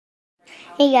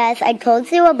Hey guys, I told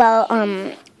you about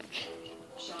the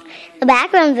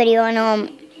background video, and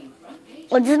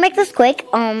we'll just make this quick.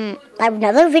 I have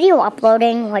another video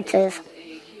uploading, which is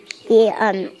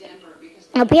the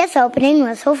PS opening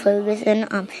with Phil Ferguson.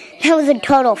 That was a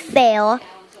total fail.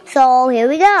 So here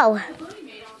we go.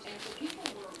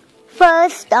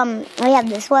 First, we have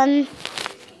this one.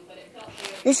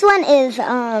 This one is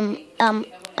a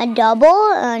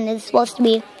double, and it's supposed to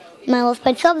be my Let's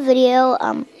Play Sub video.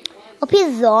 OP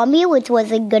Zombie, which was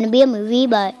going to be a movie,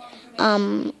 but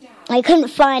I couldn't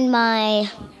find my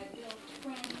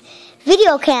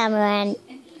video camera, and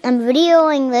I'm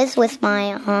videoing this with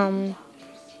my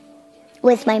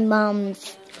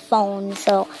mom's phone.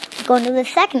 So going to the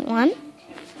second one.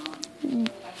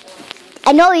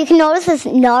 I know you can notice this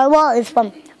narwhal is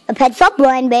from a Pet Shop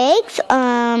Blind Bakes.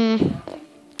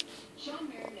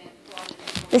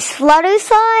 This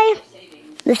Fluttershy,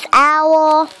 this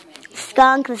owl,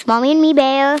 skunk, this Mommy and Me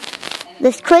bear,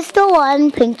 this crystal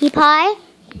one, Pinkie Pie,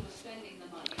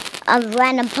 a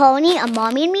random pony, a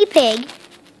Mommy and Me pig,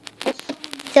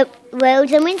 so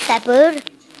Rosamund Shepherd,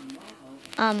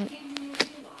 a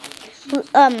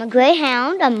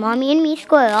greyhound, a Mommy and Me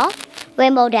squirrel,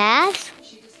 Rainbow Dash,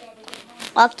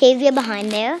 Octavia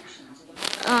behind there,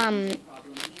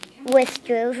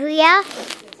 Wisteria,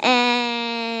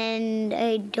 and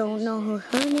I don't know who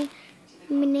her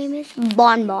name is,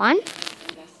 Bonbon,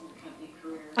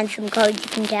 and some cards you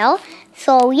can tell.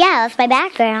 So yeah, that's my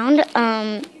background.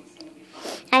 I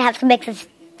have to make this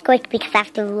quick because I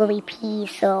have to really pee,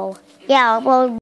 so yeah, well.